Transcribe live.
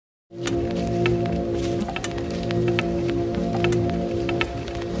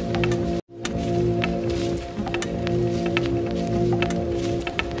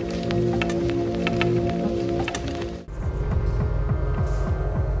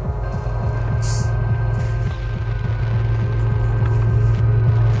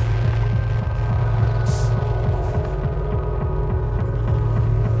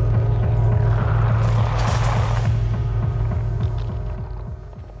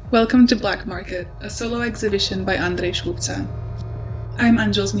Welcome to Black Market, a solo exhibition by Andrej Škufce. I'm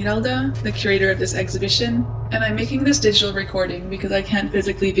Anđel's the curator of this exhibition, and I'm making this digital recording because I can't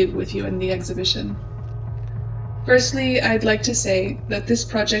physically be with you in the exhibition. Firstly, I'd like to say that this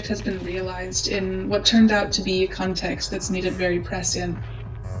project has been realized in what turned out to be a context that's made it very prescient.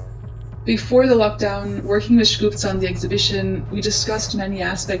 Before the lockdown, working with Škufca on the exhibition, we discussed many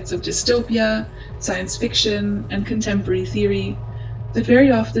aspects of dystopia, science fiction, and contemporary theory that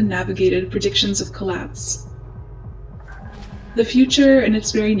very often navigated predictions of collapse. The future in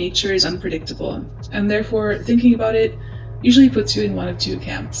its very nature is unpredictable, and therefore thinking about it usually puts you in one of two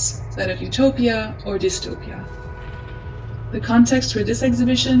camps, that of utopia or dystopia. The context for this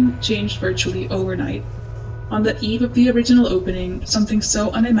exhibition changed virtually overnight. On the eve of the original opening, something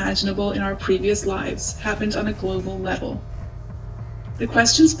so unimaginable in our previous lives happened on a global level. The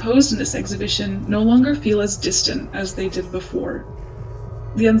questions posed in this exhibition no longer feel as distant as they did before.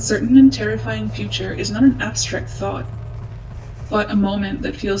 The uncertain and terrifying future is not an abstract thought, but a moment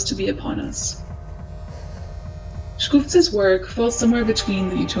that feels to be upon us. Škufce's work falls somewhere between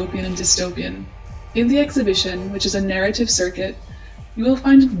the utopian and dystopian. In the exhibition, which is a narrative circuit, you will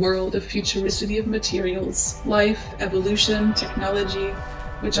find a world of futuricity of materials, life, evolution, technology,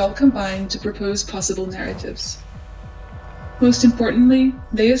 which all combine to propose possible narratives. Most importantly,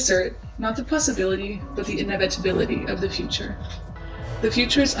 they assert not the possibility, but the inevitability of the future. The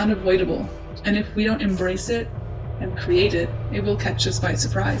future is unavoidable, and if we don't embrace it and create it, it will catch us by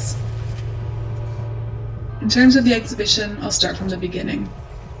surprise. In terms of the exhibition, I'll start from the beginning.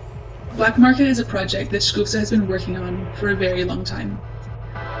 Black Market is a project that Škufca has been working on for a very long time.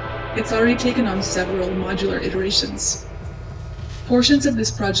 It's already taken on several modular iterations. Portions of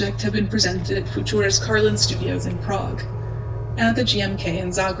this project have been presented at Futura's Karlin Studios in Prague and at the GMK in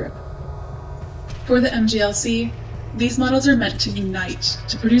Zagreb. For the MGLC, these models are meant to unite,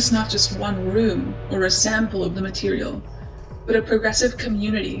 to produce not just one room or a sample of the material, but a progressive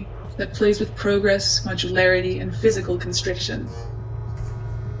community that plays with progress, modularity, and physical constriction.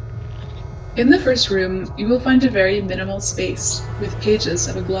 In the first room, you will find a very minimal space with pages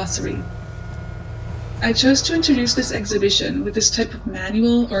of a glossary. I chose to introduce this exhibition with this type of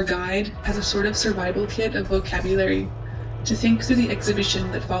manual or guide as a sort of survival kit of vocabulary to think through the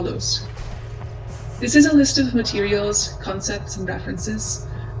exhibition that follows. This is a list of materials, concepts, and references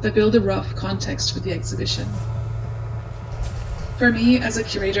that build a rough context for the exhibition. For me, as a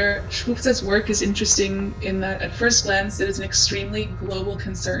curator, Škufce's work is interesting in that at first glance it is an extremely global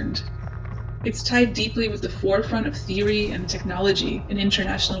concern. It's tied deeply with the forefront of theory and technology in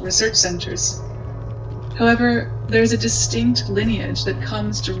international research centers. However, there is a distinct lineage that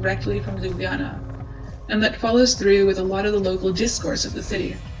comes directly from Ljubljana, and that follows through with a lot of the local discourse of the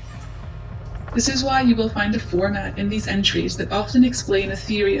city. This is why you will find a format in these entries that often explain a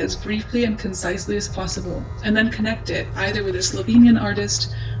theory as briefly and concisely as possible, and then connect it either with a Slovenian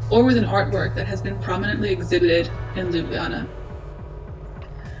artist or with an artwork that has been prominently exhibited in Ljubljana.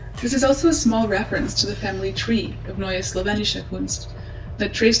 This is also a small reference to the family tree of Neue Slowenische Kunst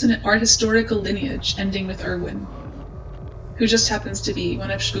that traced an art historical lineage ending with Erwin, who just happens to be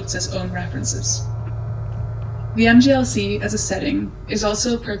one of Škufce's own references. The MGLC as a setting is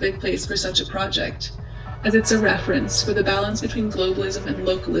also a perfect place for such a project, as it's a reference for the balance between globalism and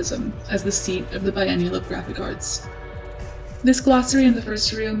localism as the seat of the biennial of graphic arts. This glossary in the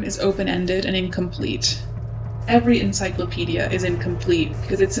first room is open-ended and incomplete. Every encyclopedia is incomplete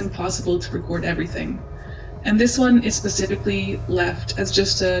because it's impossible to record everything, and this one is specifically left as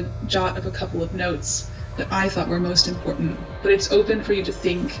just a jot of a couple of notes that I thought were most important, but it's open for you to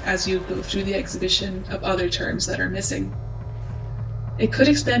think as you go through the exhibition of other terms that are missing. It could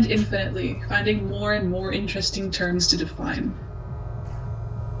expand infinitely, finding more and more interesting terms to define.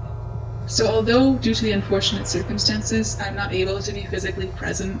 So although, due to the unfortunate circumstances, I'm not able to be physically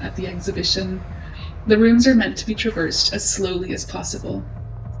present at the exhibition, the rooms are meant to be traversed as slowly as possible.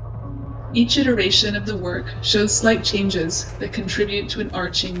 Each iteration of the work shows slight changes that contribute to an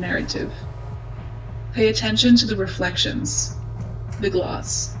arching narrative. Pay attention to the reflections, the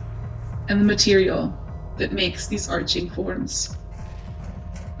gloss, and the material that makes these arching forms.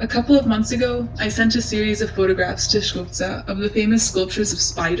 A couple of months ago, I sent a series of photographs to Škufca of the famous sculptures of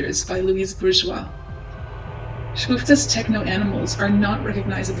spiders by Louise Bourgeois. Škufca's techno-animals are not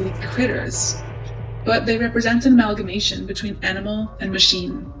recognizably critters, but they represent an amalgamation between animal and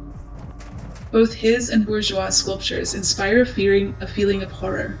machine. Both his and Bourgeois' sculptures inspire a feeling of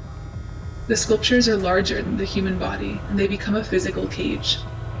horror. The sculptures are larger than the human body, and they become a physical cage.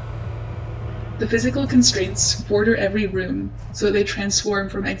 The physical constraints border every room, so that they transform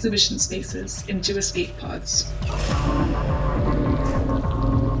from exhibition spaces into escape pods.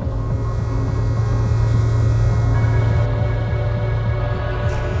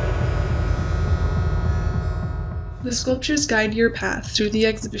 The sculptures guide your path through the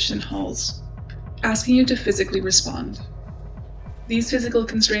exhibition halls, asking you to physically respond. These physical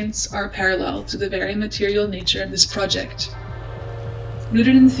constraints are parallel to the very material nature of this project.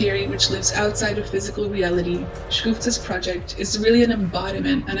 Rooted in theory which lives outside of physical reality, Škufce's project is really an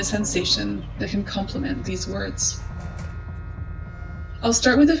embodiment and a sensation that can complement these words. I'll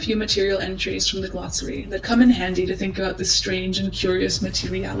start with a few material entries from the glossary that come in handy to think about this strange and curious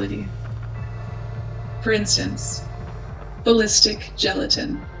materiality. For instance, ballistic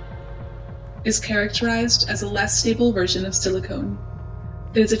gelatin is characterized as a less stable version of silicone.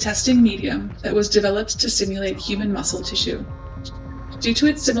 It is a testing medium that was developed to simulate human muscle tissue. Due to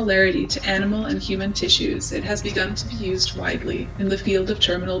its similarity to animal and human tissues, it has begun to be used widely in the field of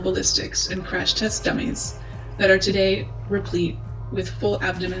terminal ballistics and crash test dummies that are today replete with full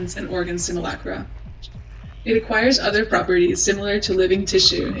abdomens and organ simulacra. It acquires other properties similar to living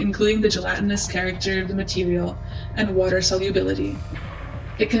tissue, including the gelatinous character of the material and water solubility.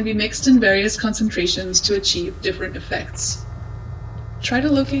 It can be mixed in various concentrations to achieve different effects. Try to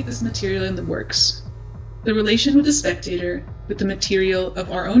locate this material in the works. The relation with the spectator, with the material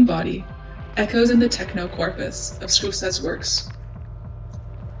of our own body, echoes in the techno-corpus of Škufce's works.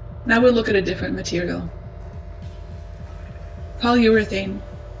 Now we'll look at a different material. Polyurethane.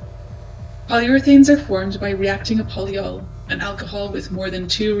 Polyurethanes are formed by reacting a polyol, an alcohol with more than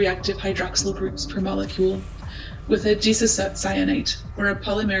 2 reactive hydroxyl groups per molecule, with a disocyanate, or a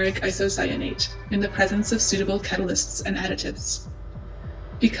polymeric isocyanate, in the presence of suitable catalysts and additives.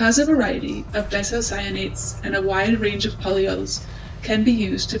 Because a variety of disocyanates and a wide range of polyols can be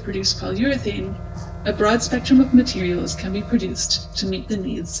used to produce polyurethane, a broad spectrum of materials can be produced to meet the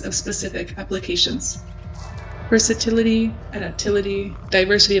needs of specific applications. Versatility, adaptility,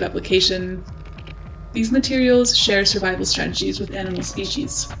 diversity of application. These materials share survival strategies with animal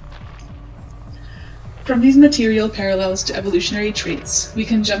species. From these material parallels to evolutionary traits, we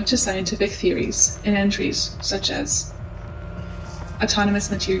can jump to scientific theories in entries such as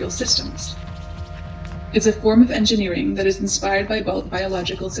autonomous material systems. It's a form of engineering that is inspired by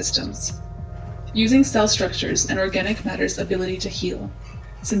biological systems. Using cell structures and organic matter's ability to heal,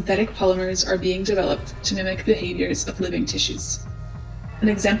 synthetic polymers are being developed to mimic behaviors of living tissues. An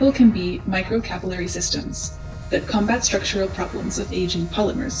example can be microcapillary systems that combat structural problems of aging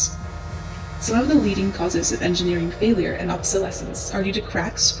polymers. Some of the leading causes of engineering failure and obsolescence are due to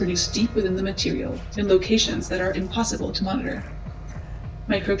cracks produced deep within the material in locations that are impossible to monitor.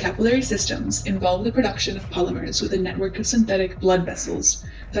 Microcapillary systems involve the production of polymers with a network of synthetic blood vessels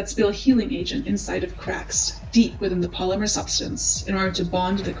that spill healing agent inside of cracks deep within the polymer substance in order to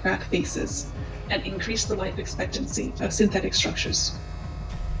bond the crack faces and increase the life expectancy of synthetic structures.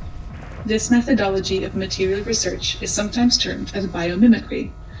 This methodology of material research is sometimes termed as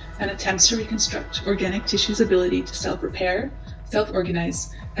biomimicry and attempts to reconstruct organic tissue's ability to self-repair,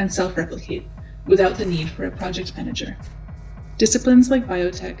 self-organize, and self-replicate without the need for a project manager. Disciplines like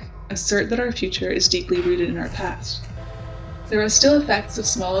biotech assert that our future is deeply rooted in our past. There are still effects of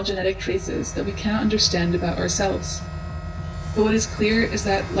small genetic traces that we cannot understand about ourselves. But what is clear is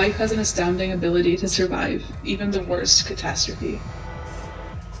that life has an astounding ability to survive even the worst catastrophe.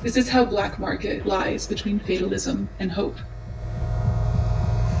 This is how black market lies between fatalism and hope.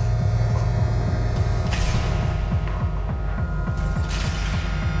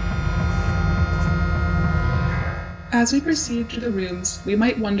 As we proceed through the rooms, we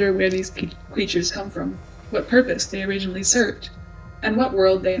might wonder where these creatures come from, what purpose they originally served, and what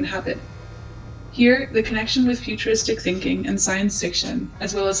world they inhabit. Here, the connection with futuristic thinking and science fiction,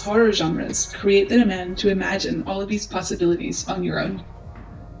 as well as horror genres, create the demand to imagine all of these possibilities on your own.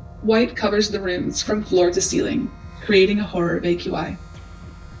 White covers the rooms from floor to ceiling, creating a horror vacui.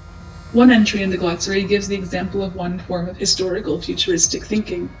 One entry in the glossary gives the example of one form of historical futuristic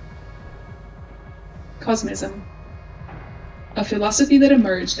thinking. Cosmism. A philosophy that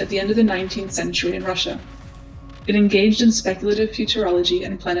emerged at the end of the 19th century in Russia. It engaged in speculative futurology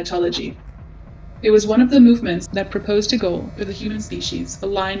and planetology. It was one of the movements that proposed a goal for the human species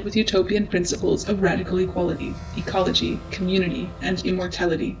aligned with utopian principles of radical equality, ecology, community, and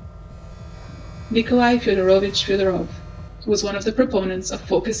immortality. Nikolai Fyodorovich Fyodorov was one of the proponents of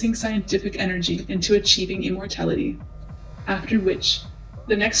focusing scientific energy into achieving immortality, after which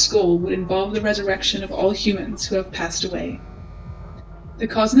the next goal would involve the resurrection of all humans who have passed away. The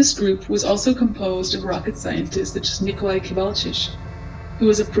Cosmist group was also composed of rocket scientists such as Nikolai Kivalchich, who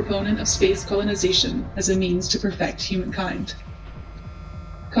was a proponent of space colonization as a means to perfect humankind.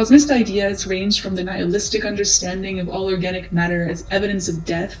 Cosmist ideas ranged from the nihilistic understanding of all organic matter as evidence of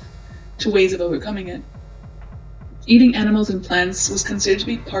death to ways of overcoming it. Eating animals and plants was considered to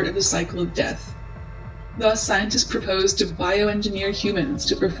be part of the cycle of death. Thus, scientists proposed to bioengineer humans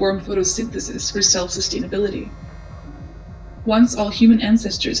to perform photosynthesis for self-sustainability. Once all human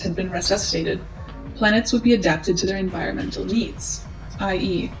ancestors had been resuscitated, planets would be adapted to their environmental needs,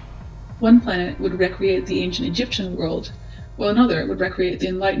 i.e., one planet would recreate the ancient Egyptian world, while another would recreate the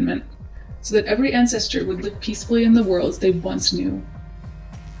Enlightenment, so that every ancestor would live peacefully in the worlds they once knew.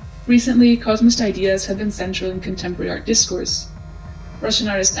 Recently, cosmist ideas have been central in contemporary art discourse. Russian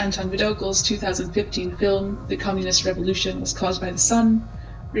artist Anton Vidokel's 2015 film, The Communist Revolution Was Caused by the Sun,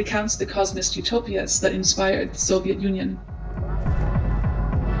 recounts the cosmist utopias that inspired the Soviet Union.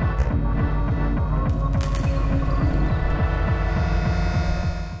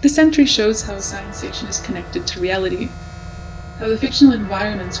 This entry shows how science fiction is connected to reality, how the fictional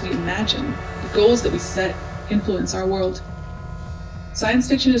environments we imagine, the goals that we set, influence our world. Science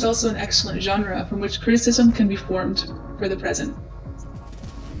fiction is also an excellent genre from which criticism can be formed for the present.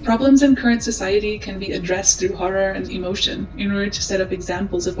 Problems in current society can be addressed through horror and emotion in order to set up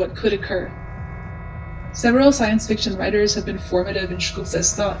examples of what could occur. Several science fiction writers have been formative in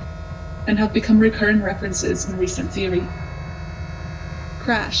Škufce's thought, and have become recurring references in recent theory.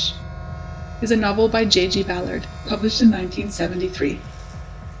 Crash is a novel by J.G. Ballard, published in 1973.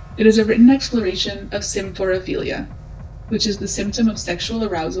 It is a written exploration of symphorophilia, which is the symptom of sexual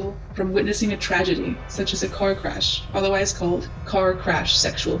arousal from witnessing a tragedy, such as a car crash, otherwise called car crash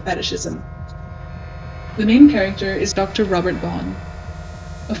sexual fetishism. The main character is Dr. Robert Vaughn,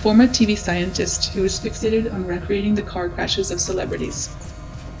 a former TV scientist who is fixated on recreating the car crashes of celebrities.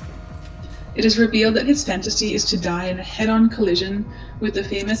 It is revealed that his fantasy is to die in a head-on collision with the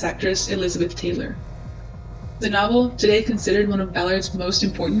famous actress Elizabeth Taylor. The novel, today considered one of Ballard's most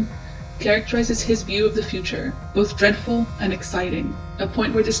important, characterizes his view of the future, both dreadful and exciting, a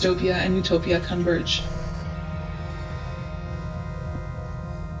point where dystopia and utopia converge.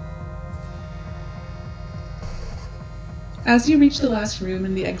 As you reach the last room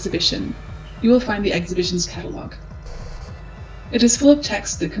in the exhibition, you will find the exhibition's catalog. It is full of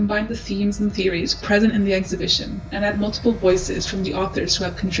texts that combine the themes and theories present in the exhibition and add multiple voices from the authors who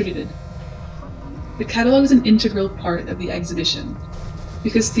have contributed. The catalog is an integral part of the exhibition,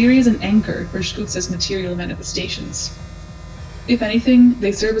 because theory is an anchor for Škufce's material manifestations. If anything,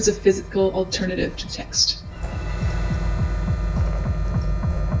 they serve as a physical alternative to text.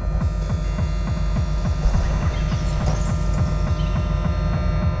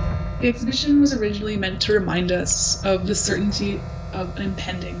 The exhibition was originally meant to remind us of the certainty of an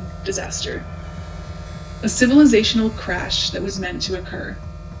impending disaster, a civilizational crash that was meant to occur.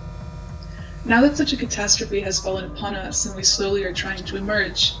 Now that such a catastrophe has fallen upon us and we slowly are trying to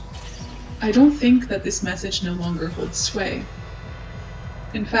emerge, I don't think that this message no longer holds sway.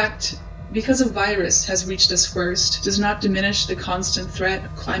 In fact, because a virus has reached us first does not diminish the constant threat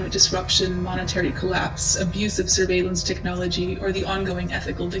of climate disruption, monetary collapse, abuse of surveillance technology, or the ongoing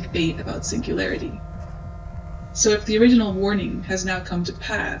ethical debate about singularity. So if the original warning has now come to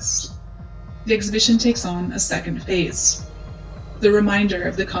pass, the exhibition takes on a second phase. The reminder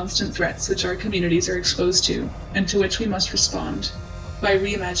of the constant threats which our communities are exposed to, and to which we must respond by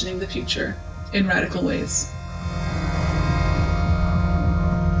reimagining the future in radical ways.